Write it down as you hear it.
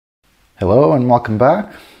Hello and welcome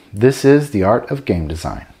back. This is The Art of Game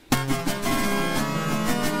Design.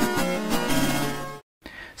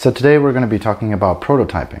 So today we're going to be talking about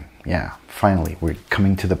prototyping. Yeah, finally, we're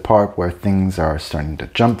coming to the part where things are starting to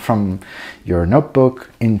jump from your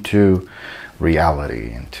notebook into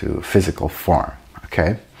reality, into physical form,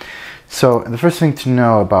 okay? So the first thing to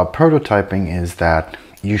know about prototyping is that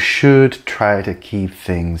you should try to keep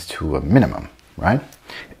things to a minimum, right?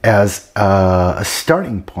 As a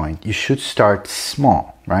starting point, you should start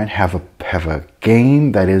small, right? Have a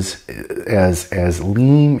game that is as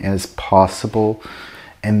lean as possible,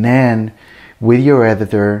 and then with your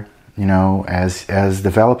editor, you know, as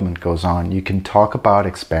development goes on, you can talk about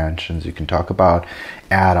expansions, you can talk about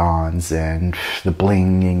add-ons and the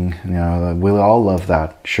blinging. You know, we'll all love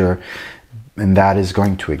that, sure, and that is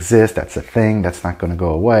going to exist. That's a thing. That's not going to go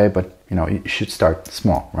away, but you know, you should start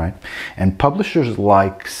small, right? And publishers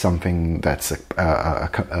like something that's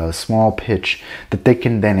a small pitch that they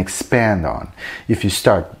can then expand on. If you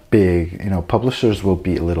start big, you know, publishers will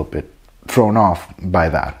be a little bit thrown off by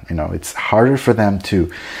that. You know, it's harder for them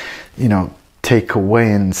to, you know, take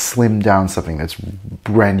away and slim down something that's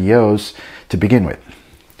grandiose to begin with.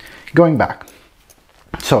 Going back,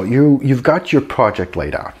 so you've got your project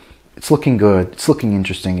laid out. It's looking good, it's looking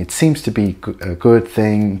interesting, it seems to be a good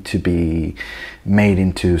thing to be made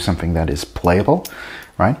into something that is playable,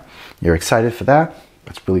 right? You're excited for that,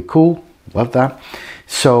 that's really cool, love that.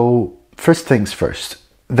 So first things first,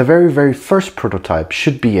 the very first prototype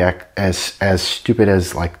should be as stupid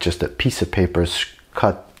as like just a piece of paper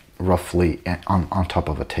cut roughly on top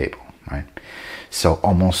of a table, right? So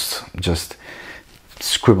almost just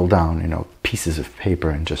scribble down, you know, pieces of paper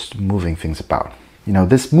and just moving things about. You know,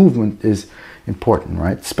 this movement is important,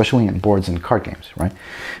 right? Especially in boards and card games, right?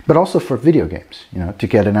 But also for video games, you know, to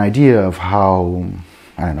get an idea of how,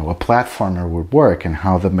 I don't know, a platformer would work and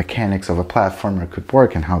how the mechanics of a platformer could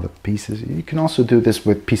work and how the pieces, you can also do this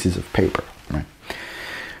with pieces of paper, right?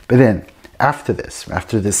 But then after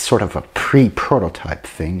this sort of a pre-prototype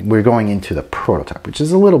thing, we're going into the prototype, which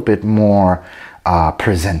is a little bit more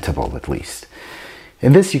presentable at least.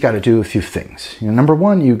 In this, you got to do a few things. You know, number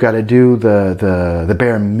one, you got to do the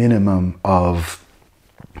bare minimum of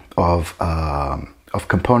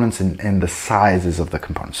components and the sizes of the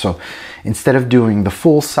components. So instead of doing the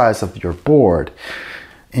full size of your board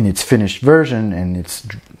in its finished version and its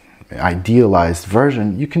idealized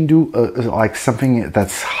version, you can do like something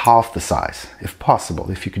that's half the size, if possible.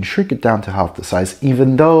 If you can shrink it down to half the size,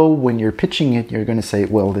 even though when you're pitching it, you're going to say,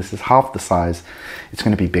 well, this is half the size, it's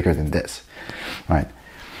going to be bigger than this. Right,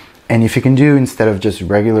 and if you can do, instead of just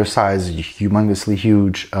regular size, humongously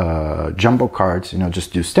huge jumbo cards, you know,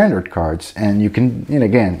 just do standard cards, and you can, and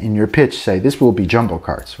again, in your pitch, say this will be jumbo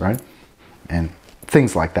cards, right? And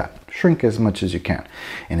things like that. Shrink as much as you can,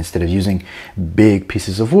 and instead of using big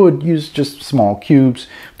pieces of wood, use just small cubes,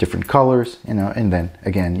 different colors, you know, and then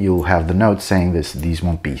again, you'll have the note saying these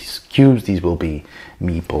won't be cubes, these will be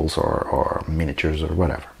meeples or miniatures or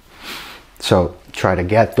whatever. So try to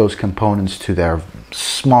get those components to their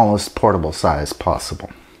smallest portable size possible.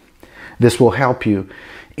 This will help you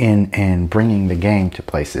in bringing the game to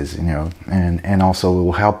places, you know, and also it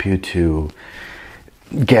will help you to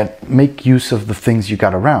make use of the things you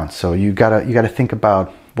got around. So you gotta think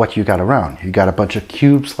about what you got around. You got a bunch of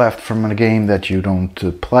cubes left from a game that you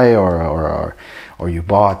don't play, or you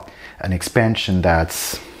bought an expansion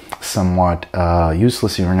that's somewhat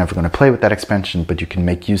useless. You're never going to play with that expansion, but you can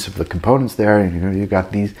make use of the components there, and you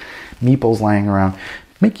got these meeples laying around.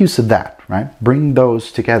 Make use of that, right? Bring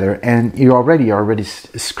those together, and you're already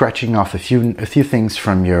scratching off a few things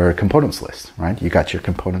from your components list, right? You got your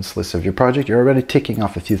components list of your project, you're already ticking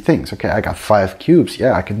off a few things. Okay, I got 5 cubes,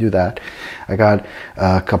 yeah, I can do that. I got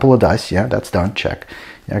a couple of dice, yeah, that's done, check.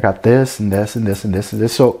 I got this and this and this and this and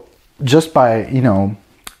this. So just by, you know,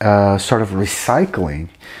 sort of recycling,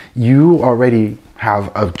 you already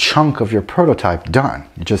have a chunk of your prototype done.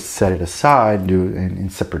 You just set it aside, do in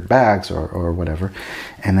separate bags or whatever,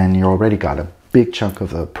 and then you already got a big chunk of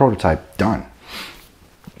the prototype done.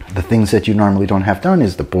 The things that you normally don't have done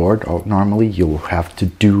is the board. Or normally you'll have to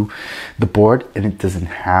do the board, and it doesn't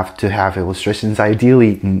have to have illustrations.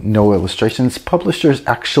 Ideally, no illustrations. Publishers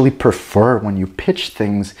actually prefer when you pitch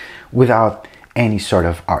things without any sort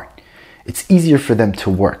of art. It's easier for them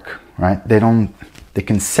to work, right? They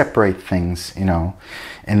can separate things, you know,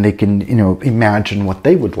 and they can, you know, imagine what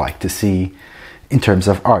they would like to see in terms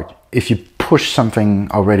of art. If you push something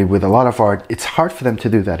already with a lot of art, it's hard for them to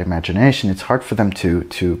do that imagination. It's hard for them to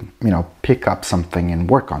you know, pick up something and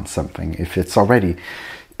work on something if it's already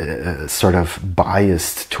sort of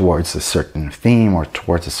biased towards a certain theme or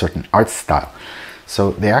towards a certain art style.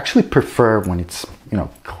 So they actually prefer when it's, you know,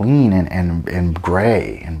 clean and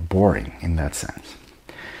gray and boring in that sense.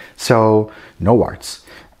 So no arts,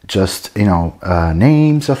 just, you know,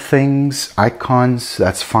 names of things, icons,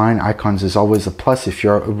 that's fine. Icons is always a plus. If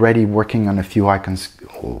you're already working on a few icons,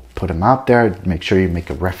 put them out there. Make sure you make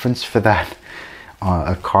a reference for that,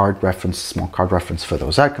 a card reference, small card reference for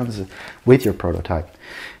those icons with your prototype.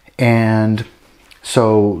 And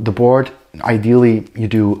so the board, ideally you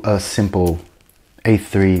do a simple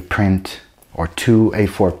A3 print or 2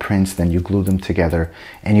 A4 prints, then you glue them together,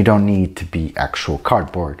 and you don't need to be actual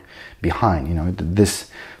cardboard behind. You know,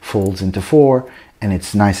 this folds into 4 and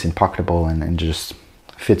it's nice and pocketable and just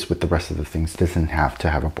fits with the rest of the things. Doesn't have to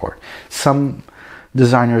have a board. Some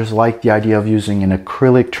designers like the idea of using an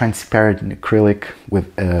acrylic, transparent acrylic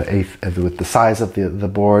with the size of the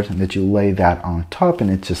board, and that you lay that on top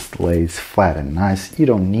and it just lays flat and nice. You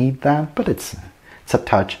don't need that, but it's a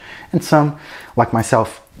touch. And some, like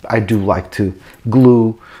myself, I do like to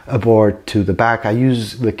glue a board to the back. I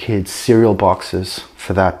use the kids' cereal boxes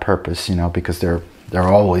for that purpose, you know, because there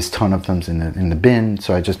are always a ton of them in the bin.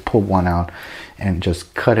 So I just pull one out and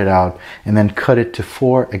just cut it out, and then cut it to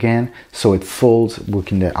 4 again, so it folds.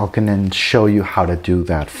 I can then show you how to do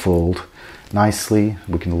that fold nicely.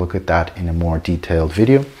 We can look at that in a more detailed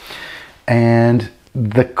video. And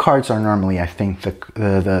the cards are normally, I think,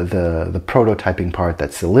 the prototyping part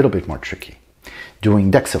that's a little bit more tricky.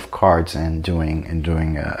 Doing decks of cards and doing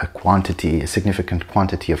a significant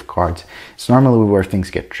quantity of cards, it's normally where things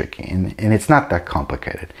get tricky, and it's not that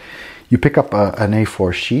complicated. You pick up an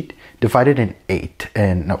A4 sheet, divide it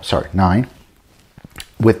in 9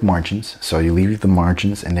 with margins. So you leave the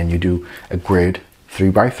margins, and then you do a grid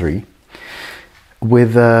 3x3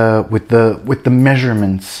 with the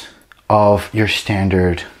measurements of your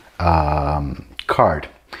standard card,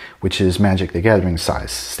 which is Magic the Gathering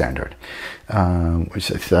size standard,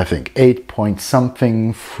 which is, I think, 8 point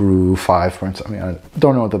something through 5 point something. I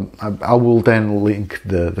don't know. I will then link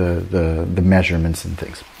the measurements and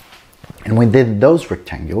things. And within those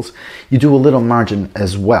rectangles, you do a little margin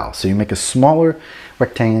as well. So you make a smaller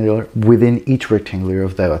rectangular within each rectangular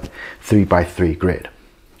of the 3x3 grid,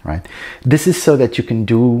 right? This is so that you can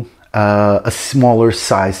do a smaller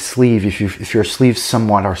size sleeve if your sleeves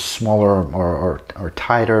somewhat are smaller or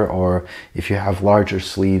tighter, or if you have larger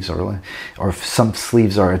sleeves, or if some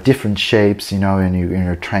sleeves are different shapes, you know, and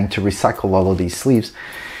you're trying to recycle all of these sleeves.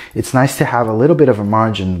 It's nice to have a little bit of a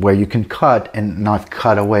margin where you can cut and not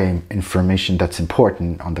cut away information that's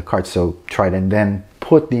important on the card. So try to then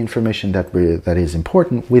put the information that is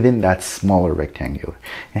important within that smaller rectangle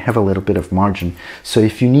and have a little bit of margin. So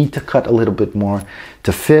if you need to cut a little bit more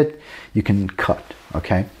to fit, you can cut,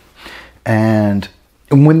 okay? And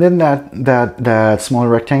within that smaller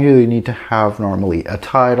rectangle, you need to have normally a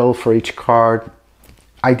title for each card.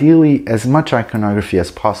 Ideally, as much iconography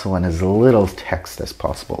as possible and as little text as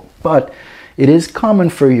possible. But it is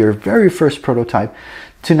common for your very first prototype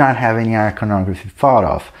to not have any iconography thought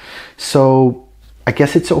of. So I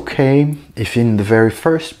guess it's okay if in the very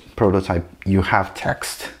first prototype you have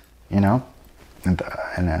text, you know, and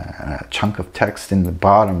a chunk of text in the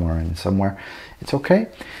bottom or in somewhere. It's okay.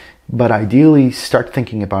 But ideally, start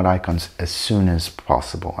thinking about icons as soon as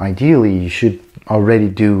possible. Ideally, you should already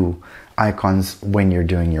do icons when you're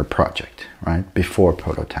doing your project, right? Before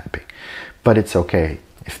prototyping. But it's okay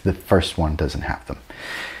if the first one doesn't have them.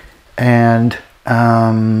 And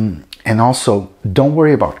also, don't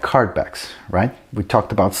worry about card backs, right? We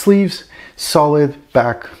talked about sleeves. Solid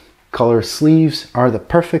back color sleeves are the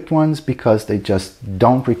perfect ones because they just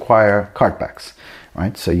don't require card backs,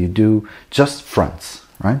 right? So you do just fronts,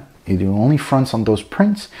 right? You do only fronts on those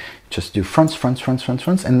prints. Just do fronts.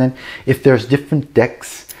 And then if there's different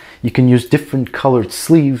decks, you can use different colored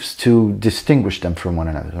sleeves to distinguish them from one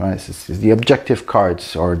another, right? This is the objective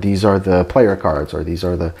cards, or these are the player cards, or these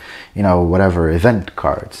are the, you know, whatever event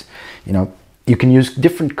cards. You know, you can use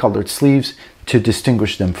different colored sleeves to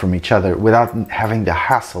distinguish them from each other without having the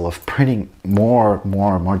hassle of printing more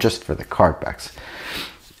just for the card backs.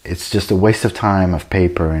 It's just a waste of time, of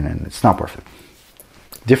paper, and it's not worth it.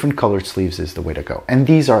 Different colored sleeves is the way to go. And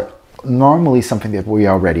these are normally something that we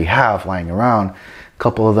already have lying around.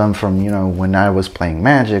 Couple of them from, you know, when I was playing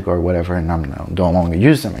Magic or whatever, and I don't longer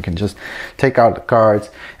use them. I can just take out the cards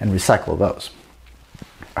and recycle those.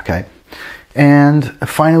 Okay. And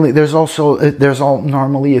finally, there's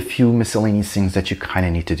normally a few miscellaneous things that you kind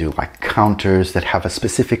of need to do, like counters that have a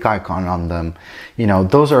specific icon on them. You know,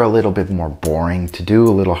 those are a little bit more boring to do, a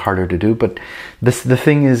little harder to do, but the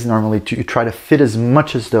thing is normally to try to fit as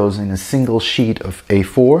much as those in a single sheet of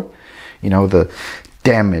A4. You know, the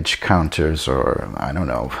damage counters, or I don't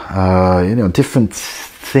know, you know, different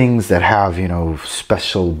things that have, you know,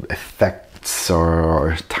 special effects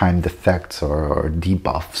or timed effects or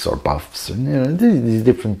debuffs or buffs, and, you know, these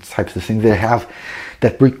different types of things they have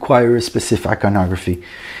that require a specific iconography.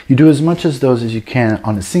 You do as much as those as you can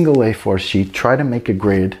on a single A4 sheet. Try to make a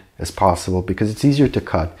grid as possible because it's easier to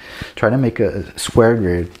cut. Try to make a square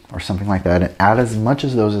grid or something like that and add as much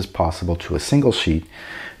as those as possible to a single sheet.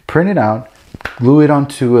 Print it out, glue it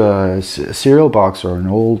onto a cereal box or an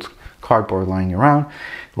old cardboard lying around,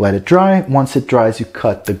 let it dry. Once it dries, you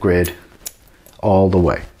cut the grid all the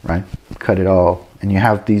way, right? Cut it all, and you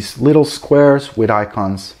have these little squares with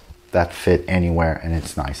icons that fit anywhere, and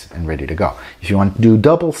it's nice and ready to go. If you want to do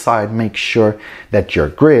double side, make sure that your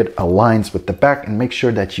grid aligns with the back, and make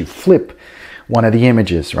sure that you flip one of the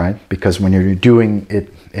images, right? Because when you're doing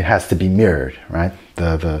it, it has to be mirrored, right?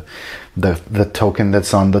 The token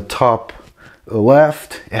that's on the top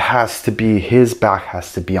left, it has to be, his back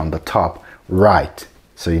has to be on the top right.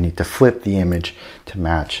 So you need to flip the image to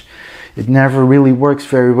match. It never really works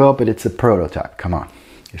very well, but it's a prototype. Come on.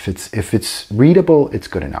 If it's readable, it's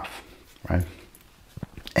good enough, right?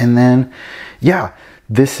 And then, yeah,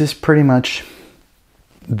 this is pretty much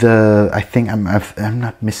I think I'm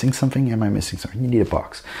not missing something. Am I missing something? You need a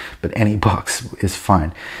box, but any box is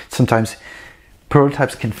fine. Sometimes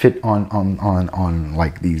prototypes can fit on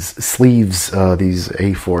like these sleeves, these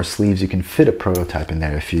A4 sleeves. You can fit a prototype in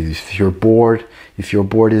there. If your board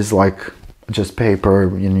is like just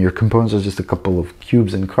paper, you know, your components are just a couple of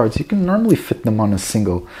cubes and cards, you can normally fit them on a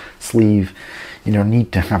single sleeve. You don't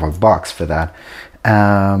need to have a box for that.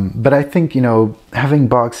 But I think, you know, having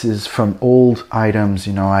boxes from old items,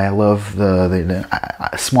 you know, I love the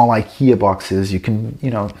small IKEA boxes. You can,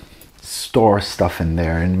 you know, store stuff in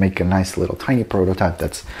there and make a nice little tiny prototype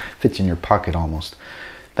that fits in your pocket almost.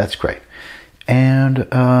 That's great. And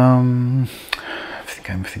I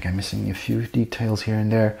think I'm missing a few details here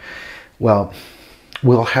and there. Well,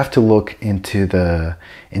 we'll have to look into the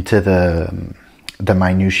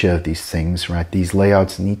minutia of these things, right? These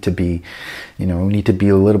layouts need to be, you know, need to be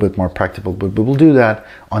a little bit more practical, but we'll do that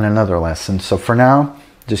on another lesson. So for now,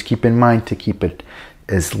 just keep in mind to keep it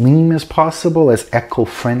as lean as possible, as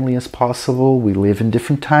eco-friendly as possible. We live in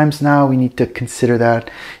different times now. We need to consider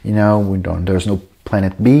that, you know, there's no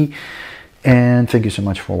planet B. And thank you so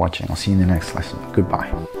much for watching. I'll see you in the next lesson.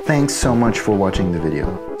 Goodbye. Thanks so much for watching the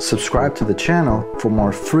video. Subscribe to the channel for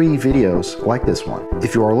more free videos like this one.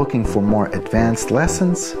 If you are looking for more advanced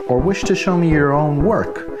lessons or wish to show me your own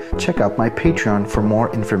work, check out my Patreon for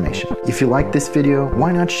more information. If you like this video,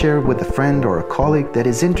 why not share it with a friend or a colleague that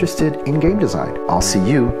is interested in game design? I'll see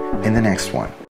you in the next one.